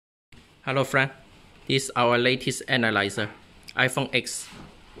Hello friend, this is our latest analyzer, iPhone X.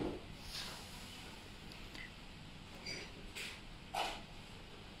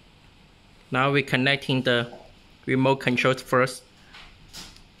 Now we're connecting the remote controls first.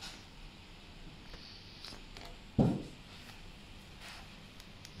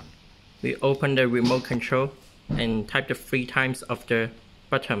 We open the remote control and type the 3 times of the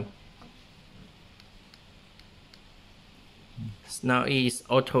button.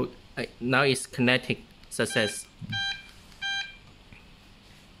 Now it's connected success.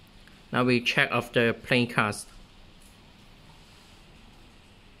 Now we check of the playing cards.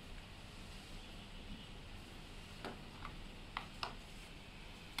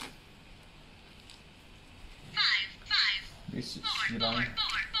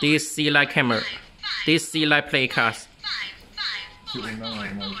 This C-Line camera. This C-Line play cards.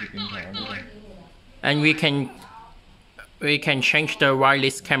 And we can change the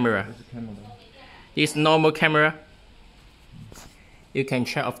wireless camera. This normal camera. You can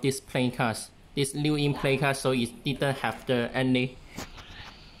check of this playing cards. This new in play card, so it didn't have any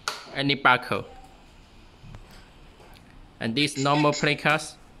barcode. And this normal play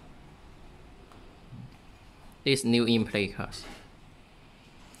cards. This new in play cards.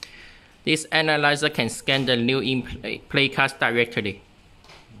 This analyzer can scan the new in play cards directly.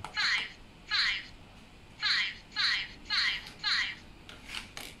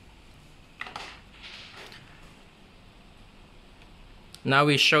 Now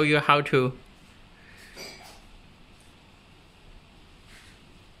we show you how to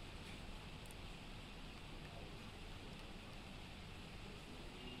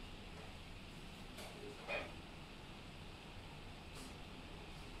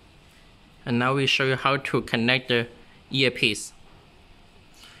connect the earpiece.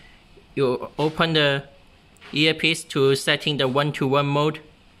 You open the earpiece to setting the 1-to-1 mode,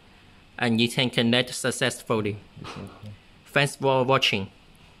 and you can connect successfully. Thanks for watching.